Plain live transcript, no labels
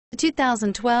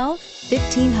2012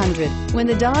 1500. When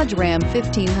the Dodge Ram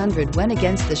 1500 went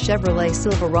against the Chevrolet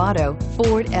Silverado,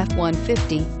 Ford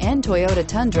F-150, and Toyota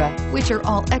Tundra, which are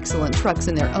all excellent trucks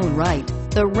in their own right,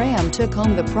 the Ram took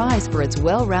home the prize for its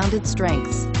well-rounded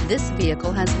strengths. This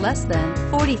vehicle has less than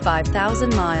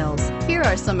 45,000 miles. Here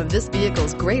are some of this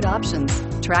vehicle's great options: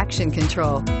 traction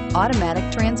control, automatic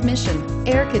transmission,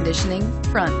 air conditioning,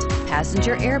 front,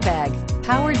 passenger airbag,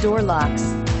 power door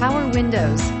locks, power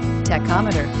windows,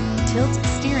 tachometer, tilt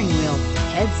steering wheel,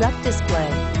 heads-up display,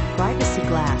 privacy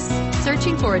glass.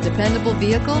 Searching for a dependable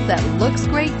vehicle that looks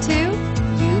great too?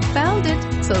 You found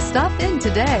it, so stop in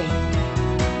today.